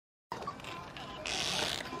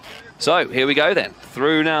So here we go then,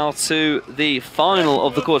 through now to the final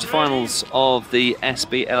of the quarterfinals of the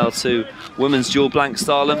SBLL2 Women's Dual Blank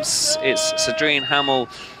Slaloms. It's Sadrine Hamel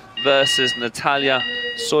versus Natalia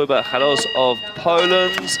Siuba-Jarosz of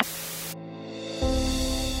Poland.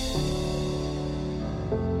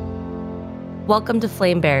 Welcome to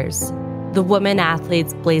Flame Bears, the women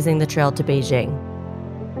athletes blazing the trail to Beijing.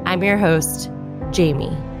 I'm your host,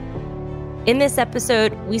 Jamie. In this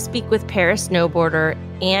episode, we speak with Parasnowboarder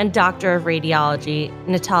and Doctor of Radiology,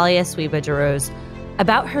 Natalia Siuba-Jarosz,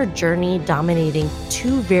 about her journey dominating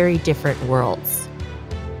two very different worlds.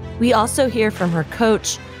 We also hear from her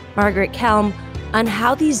coach, Margorzata Kelm, on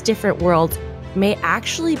how these different worlds may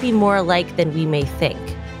actually be more alike than we may think.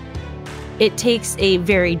 It takes a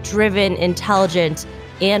very driven, intelligent,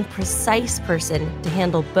 and precise person to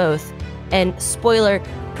handle both. And spoiler,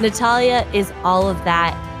 Natalia is all of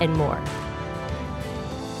that and more.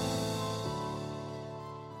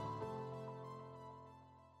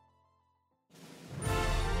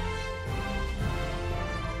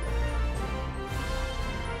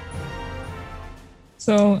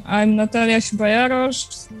 So I'm Natalia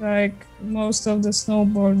Siuba-Jarosz, like most of the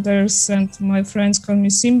snowboarders and my friends call me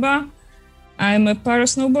Simba. I'm a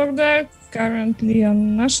parasnowboarder, currently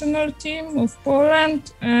on national team of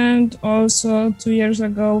Poland, and also 2 years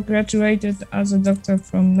ago graduated as a doctor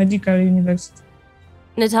from Medical University.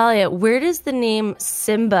 Natalia, where does the name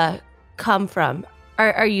Simba come from?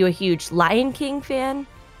 Are you a huge Lion King fan?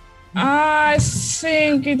 I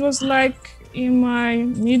think it was like in my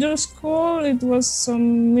middle school, it was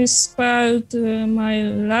some misspelled my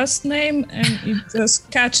last name, and it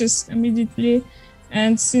just catches immediately.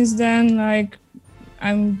 And since then, like,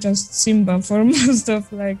 I'm just Simba for most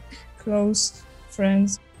of like close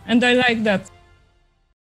friends, and I like that.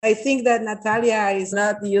 I think that Natalia is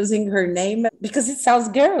not using her name because it sounds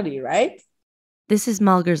girly, right? This is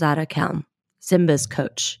Margorzata Kelm, Simba's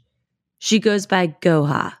coach. She goes by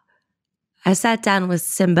Goha. I sat down with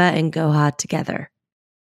Simba and Goha together.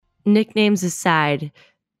 Nicknames aside,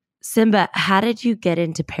 Simba, how did you get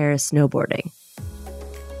into parasnowboarding?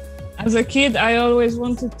 As a kid, I always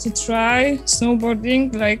wanted to try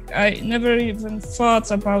snowboarding. Like, I never even thought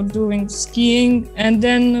about doing skiing. And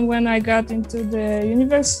then when I got into the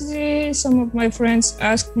university, some of my friends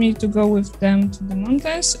asked me to go with them to the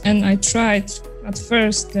mountains. And I tried at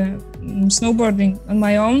first snowboarding on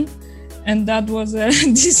my own. And that was a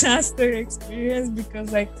disaster experience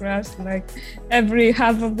because I crashed like every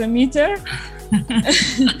half of the meter.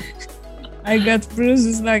 I got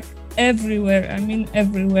bruises like everywhere,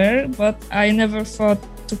 everywhere, but I never thought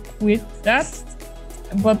to quit that.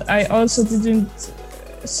 But I also didn't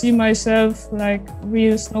see myself like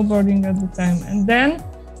real snowboarding at the time. And then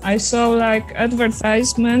I saw like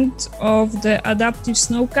advertisement of the adaptive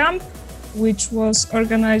snow camp, which was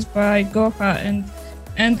organized by Goha,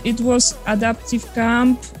 and it was adaptive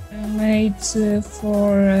camp made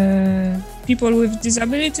for people with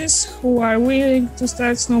disabilities who are willing to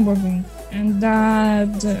start snowboarding. And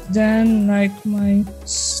that then, like, my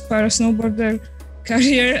parasnowboarder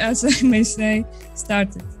career, as I may say,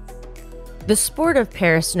 started. The sport of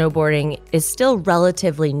parasnowboarding is still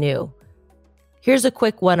relatively new. Here's a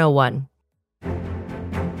quick 101.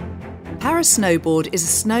 Parasnowboard is a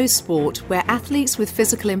snow sport where athletes with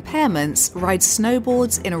physical impairments ride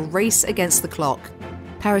snowboards in a race against the clock.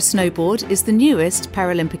 Parasnowboard is the newest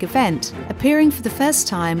Paralympic event, appearing for the first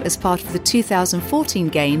time as part of the 2014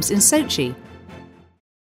 Games in Sochi.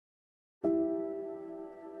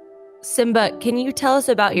 Simba, can you tell us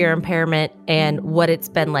about your impairment and what it's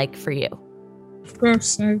been like for you? Of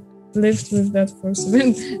course, I've lived with that for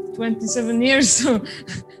 27 years, so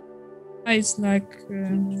it's like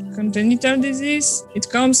congenital disease. It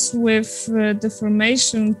comes with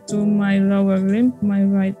deformation to my lower limb, my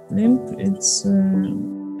right limb. It's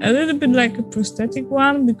a little bit like a prosthetic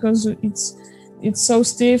one because it's so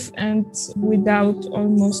stiff and without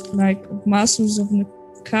almost like muscles of the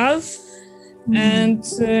calf. And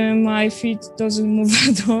my feet doesn't move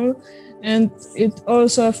at all. And it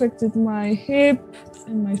also affected my hip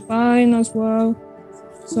and my spine as well.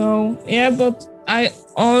 So yeah, but I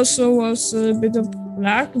also was a bit of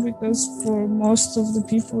luck because for most of the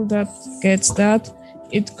people that gets that,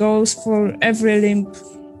 it goes for every limb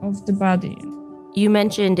of the body. You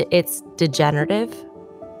mentioned it's degenerative,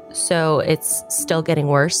 so it's still getting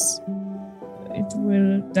worse. It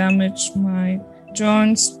will damage my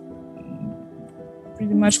joints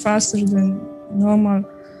pretty much faster than normal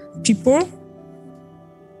people.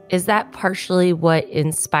 Is that partially what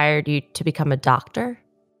inspired you to become a doctor?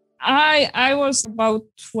 I was about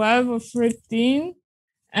 12 or 13,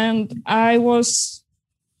 and I always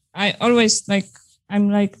like I'm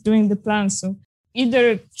like doing the plan. So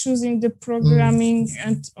either choosing the programming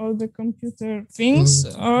and all the computer things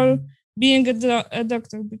or being a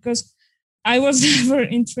doctor, because I was never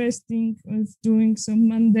interested in doing some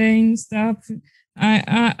mundane stuff.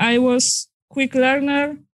 I was quick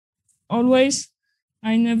learner always.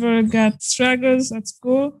 I never got struggles at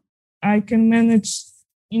school. I can manage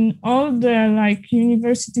in all the like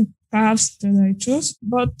university paths that I choose.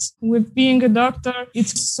 But with being a doctor,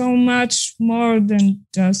 it's so much more than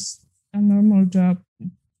just a normal job.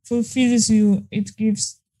 It fulfills you. It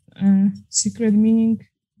gives secret meaning.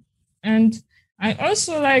 And I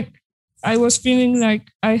also I was feeling like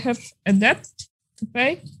I have a debt to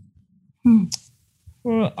pay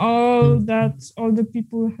for all the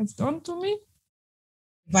people have done to me.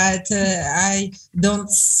 But I don't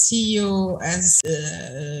see you as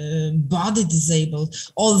body disabled,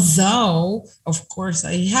 although, of course,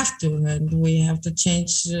 I have to, and we have to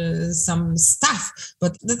change some stuff.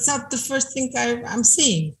 But that's not the first thing I'm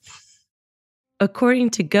seeing.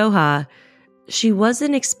 According to Goha, she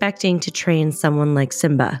wasn't expecting to train someone like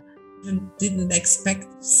Simba. I didn't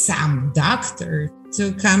expect some doctor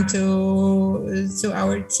to come to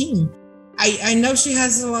our team. I know she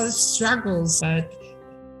has a lot of struggles, but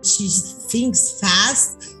she thinks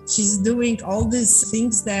fast. She's doing all these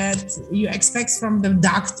things that you expect from the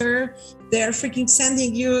doctor. They're freaking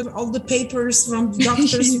sending you all the papers from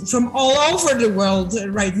doctors from all over the world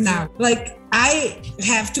right now. Like, I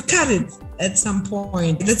have to cut it at some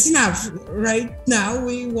point. That's enough. Right now,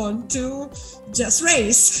 we want to just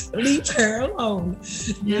race. Leave her alone.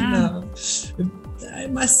 Yeah. You know. I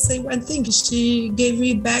must say one thing. She gave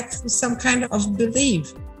me back some kind of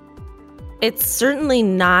belief. It's certainly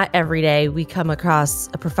not every day we come across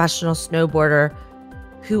a professional snowboarder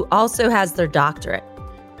who also has their doctorate.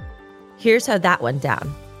 Here's how that went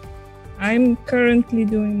down. I'm currently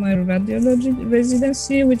doing my radiology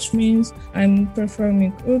residency, which means I'm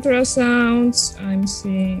performing ultrasounds, I'm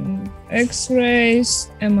seeing X-rays,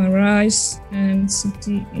 MRIs, and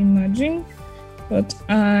CT imaging. But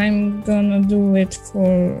I'm gonna do it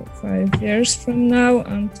for 5 years from now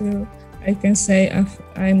until I can say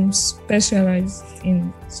I'm specialized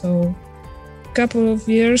in. So a couple of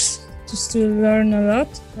years to still learn a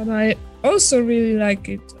lot, but I also really like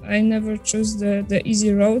it. I never choose the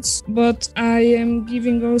easy roads, but I am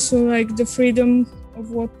giving also like the freedom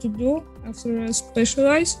of what to do after I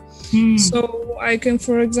specialize. So I can,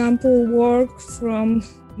 for example, work from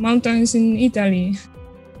mountains in Italy.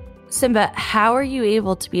 Simba, how are you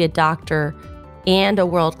able to be a doctor and a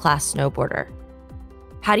world-class snowboarder?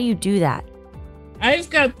 How do you do that?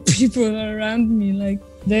 I've got people around me, like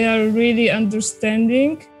they are really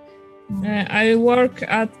understanding. I work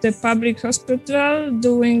at the public hospital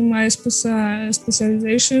doing my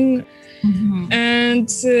specialization. And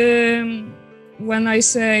when I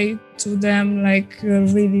say to them, like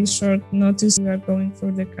really short notice, we are going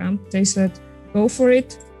for the camp, they said, go for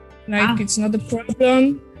it. Like it's not a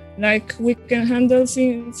problem. Like we can handle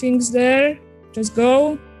things there. Just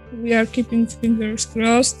go. We are keeping fingers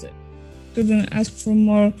crossed. Couldn't ask for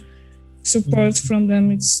more support from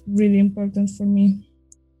them. It's really important for me.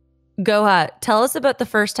 Goha, tell us about the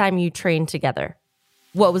first time you trained together.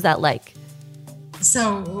 What was that like?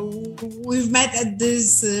 So we've met at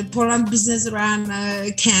this Poland Business Run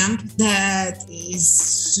camp that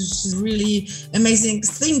is really amazing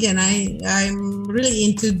thing. And I'm really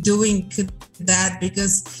into doing that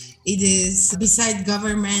because it is beside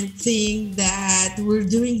government thing that we're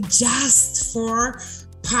doing just for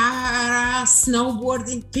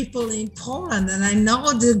Parasnowboarding people in Poland. And I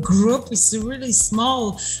know the group is really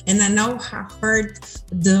small and I know how hard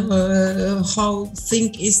the whole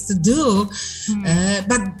thing is to do.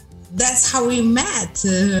 But that's how we met.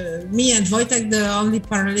 Me and Wojtek, the only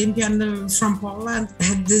Paralympian from Poland,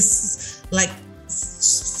 had this like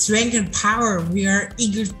strength and power. We are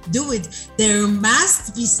eager to do it. There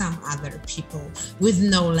must be some other people with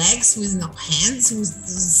no legs, with no hands, with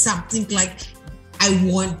something like, I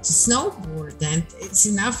want to snowboard, and it's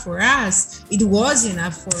enough for us. It was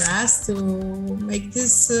enough for us to make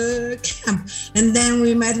this camp. And then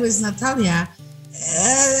we met with Natalia,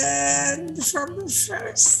 and from the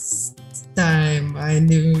first time I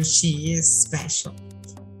knew she is special.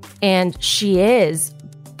 And she is,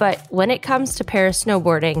 but when it comes to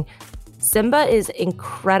parasnowboarding, Simba is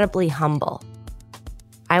incredibly humble.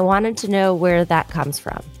 I wanted to know where that comes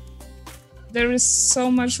from. There is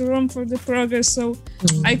so much room for the progress, so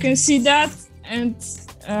I can see that, and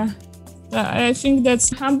I think that's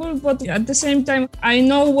humble, but at the same time, I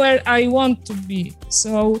know where I want to be.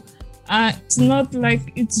 So it's not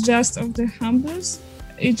like it's just of the humbles.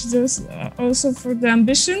 it's just also for the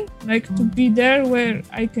ambition, like to be there where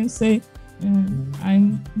I can say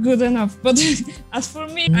I'm good enough. But as for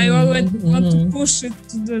me, I always want to push it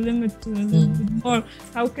to the limit a little bit more.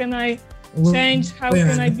 How can I change? How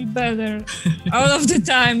can I be better all of the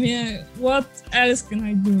time? Yeah. What else can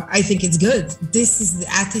I do? I think it's good. This is the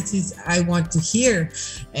attitude I want to hear.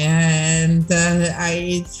 And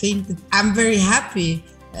I think that I'm very happy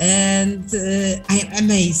and I'm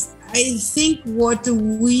amazed. I think what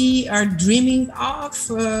we are dreaming of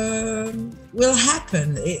will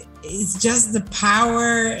happen. It's just the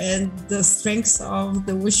power and the strength of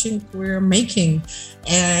the wishing we're making.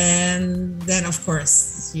 And then, of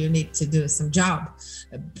course, you need to do some job.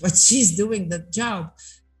 But she's doing that job.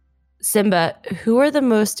 Simba, who are the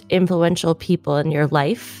most influential people in your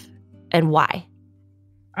life and why?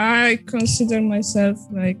 I consider myself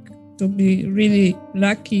to be really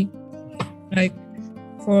lucky,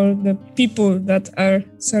 for the people that are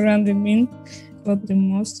surrounding me. But the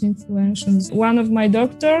most influential is one of my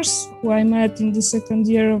doctors who I met in the second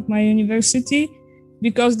year of my university,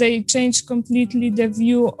 because they changed completely the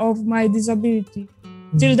view of my disability.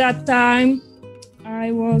 Till that time,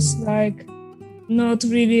 I was not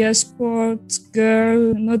really a sports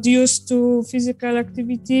girl, not used to physical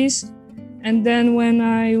activities. And then when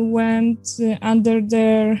I went under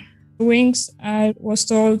their wings, I was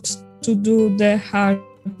told to do the heart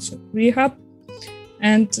rehab,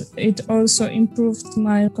 and it also improved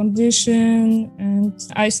my condition, and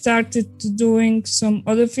I started doing some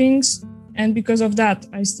other things, and because of that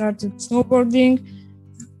I started snowboarding.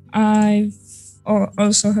 I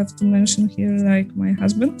also have to mention here my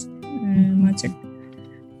husband, Maciek.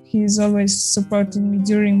 He's always supporting me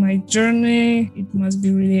during my journey. It must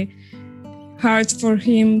be really hard for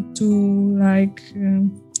him to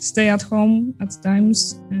stay at home at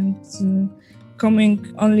times and coming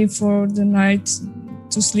only for the night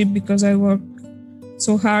to sleep because I work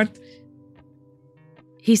so hard.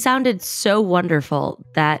 He sounded so wonderful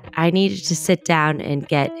that I needed to sit down and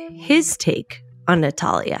get his take on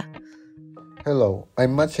Natalia. Hello,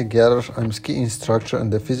 I'm Maciek Jarosz. I'm ski instructor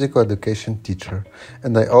and a physical education teacher.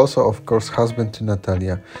 And I also, of course, husband to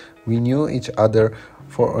Natalia. We knew each other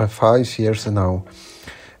for 5 years now.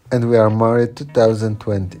 And we are married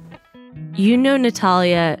 2020. You know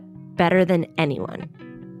Natalia better than anyone.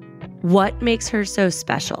 What makes her so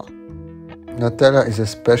special? Natalia is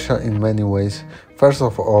special in many ways. First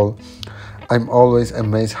of all, I'm always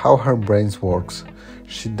amazed how her brain works.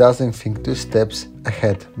 She doesn't think 2 steps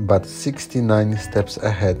ahead, but 69 steps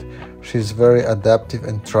ahead. She's very adaptive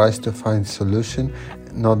and tries to find solution,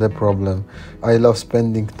 not a problem. I love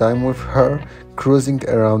spending time with her, cruising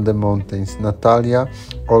around the mountains. Natalia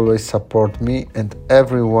always supports me and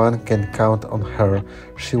everyone can count on her.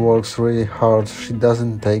 She works really hard. She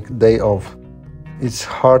doesn't take day off. It's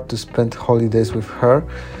hard to spend holidays with her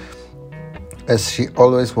as she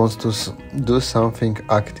always wants to do something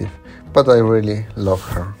active. But I really love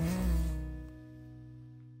her.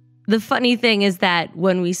 The funny thing is that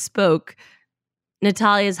when we spoke,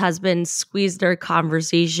 Natalia's husband squeezed our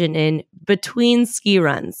conversation in between ski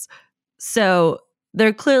runs. So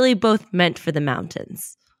they're clearly both meant for the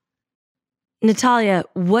mountains. Natalia,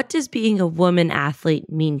 what does being a woman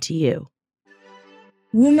athlete mean to you?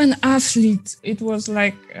 Woman athlete, it was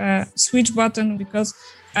like a switch button because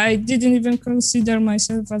I didn't even consider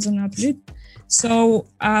myself as an athlete. So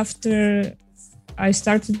after I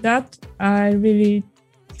started that, I really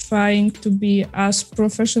trying to be as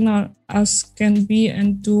professional as can be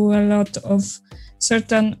and do a lot of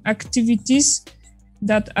certain activities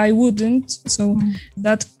that I wouldn't. So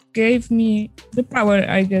that gave me the power,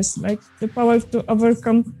 I guess, the power to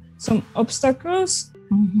overcome some obstacles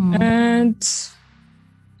and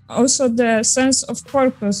also the sense of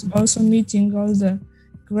purpose, also meeting all the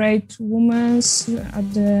great women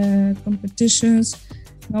at the competitions,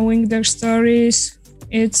 knowing their stories.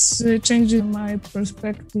 It's changing my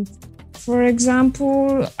perspective. For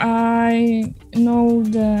example, I know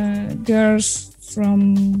the girls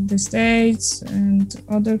from the States and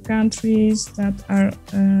other countries that are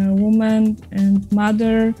women and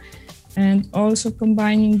mother, and also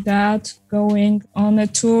combining that, going on a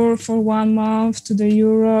tour for 1 month to the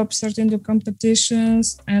Europe, starting the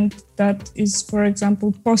competitions, and that is, for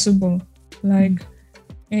example, possible.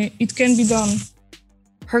 It can be done.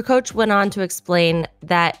 Her coach went on to explain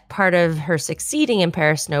that part of her succeeding in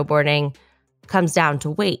parasnowboarding comes down to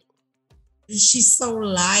weight. She's so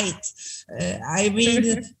light.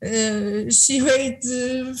 She weighed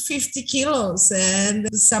 50 kilos and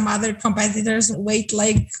some other competitors weighed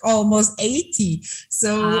like almost 80.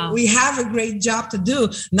 So wow. We have a great job to do,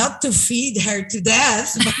 not to feed her to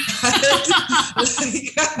death, but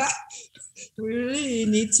we really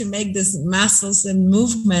need to make this muscles and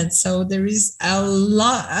movement. So there is a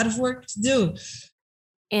lot of work to do.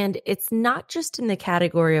 And it's not just in the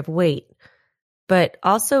category of weight, but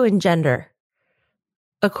also in gender.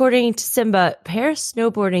 According to Simba,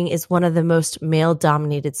 parasnowboarding is one of the most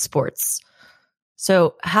male-dominated sports.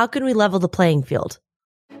 So how can we level the playing field?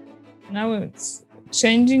 Now it's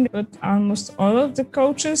changing, but almost all of the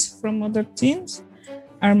coaches from other teams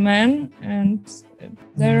are men, and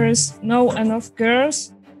there is no enough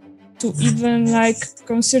girls to even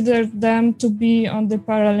consider them to be on the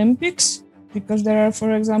Paralympics, because there are,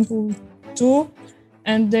 for example, 2,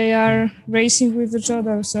 and they are racing with each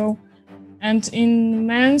other. And in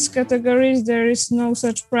men's categories, there is no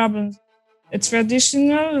such problem. A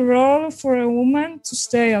traditional role for a woman to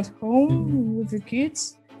stay at home with the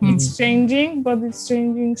kids. It's changing, but it's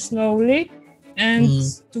changing slowly. And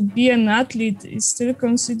to be an athlete is still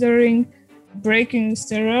considering breaking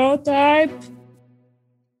stereotype.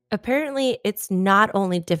 Apparently, it's not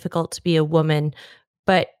only difficult to be a woman,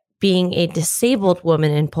 but being a disabled woman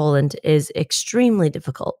in Poland is extremely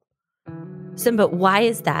difficult. Simba, why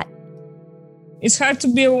is that? It's hard to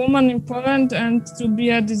be a woman in Poland, and to be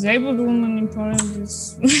a disabled woman in Poland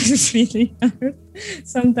is really hard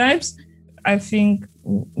sometimes. I think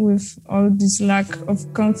with all this lack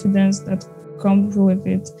of confidence that comes with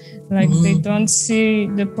it, they don't see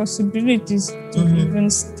the possibilities to even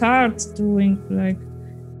start doing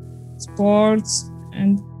sports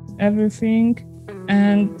and everything.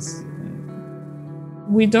 And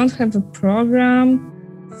we don't have a program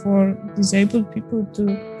for disabled people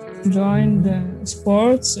to join the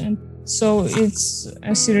sports, and so it's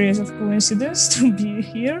a series of coincidences to be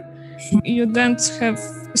here. You don't have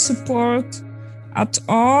support at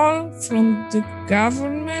all from the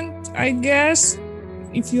government, I guess.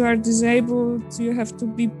 If you are disabled, you have to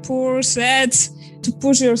be poor, sad, to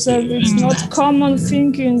push yourself. It's not common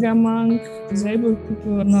thinking among disabled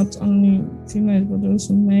people, not only female but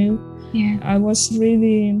also male. Yeah. I was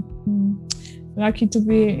really lucky to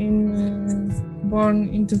be born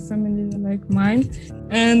into a family like mine,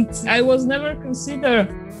 and I was never considered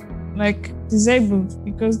disabled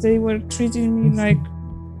because they were treating me like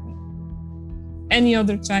any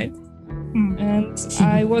other child. And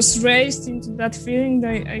I was raised into that feeling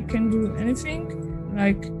that I can do anything.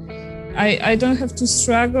 I don't have to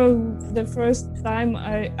struggle. The first time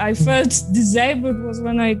I felt disabled was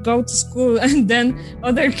when I go to school, and then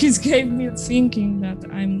other kids gave me thinking that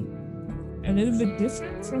I'm a little bit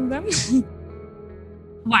different from them.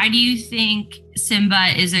 Why do you think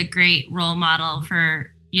Simba is a great role model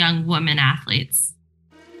for young women athletes?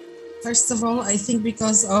 First of all, I think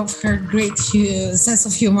because of her great sense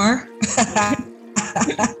of humor.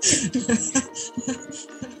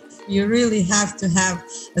 You really have to have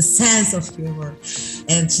a sense of humor,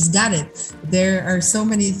 and she's got it. There are so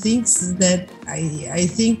many things that I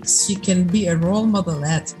think she can be a role model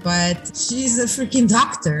at, but she's a freaking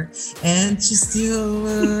doctor, and she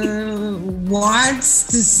still wants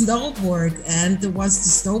to snowboard and wants to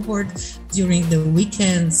snowboard during the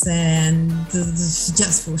weekends, and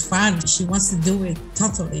just for fun. She wants to do it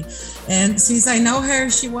totally. And since I know her,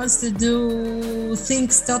 she wants to do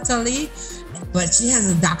things totally, but she has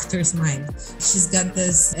a doctor's mind. She's got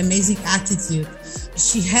this amazing attitude.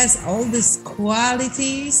 She has all these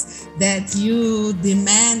qualities that you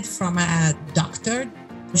demand from a doctor.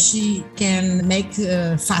 She can make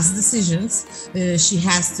fast decisions. She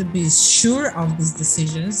has to be sure of these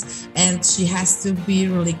decisions, and she has to be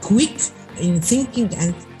really quick in thinking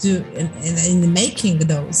and in making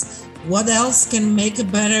those. What else can make a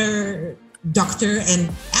better doctor and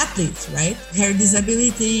athlete, right? Her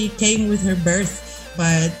disability came with her birth,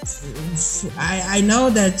 but I know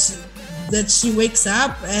that she wakes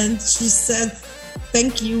up and she said,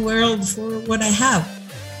 "Thank you, world, for what I have."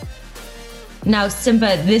 Now,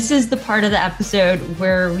 Simba, this is the part of the episode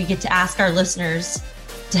where we get to ask our listeners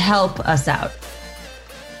to help us out.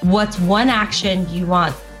 What's one action you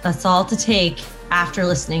want us all to take after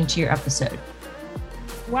listening to your episode?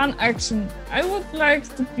 One action. I would like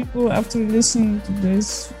the people, after listening to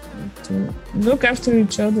this, to look after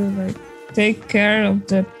each other, take care of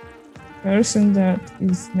the person that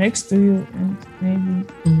is next to you, and maybe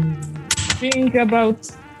think about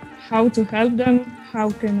how to help them. How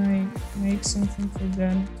can I make something for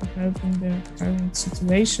them to help in their current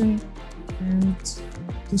situation, and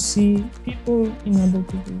to see people in other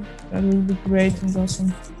people. That will be great and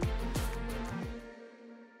awesome.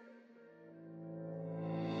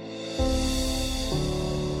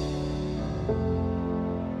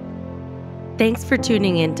 Thanks for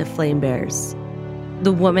tuning in to Flame Bears,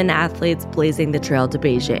 the women athletes blazing the trail to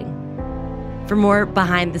Beijing. For more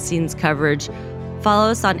behind-the-scenes coverage,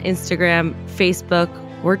 follow us on Instagram, Facebook,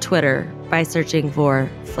 or Twitter by searching for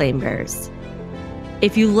Flame Bears.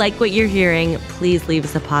 If you like what you're hearing, please leave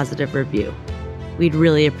us a positive review. We'd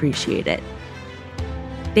really appreciate it.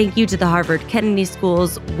 Thank you to the Harvard Kennedy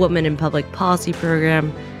School's Women in Public Policy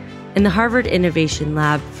program and the Harvard Innovation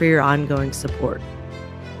Lab for your ongoing support.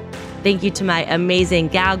 Thank you to my amazing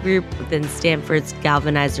gal group within Stanford's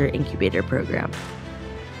Galvanizer Incubator program.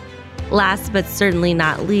 Last but certainly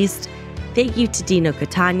not least, thank you to Dino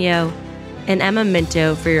Catano and Emma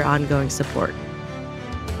Minto for your ongoing support.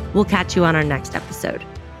 We'll catch you on our next episode.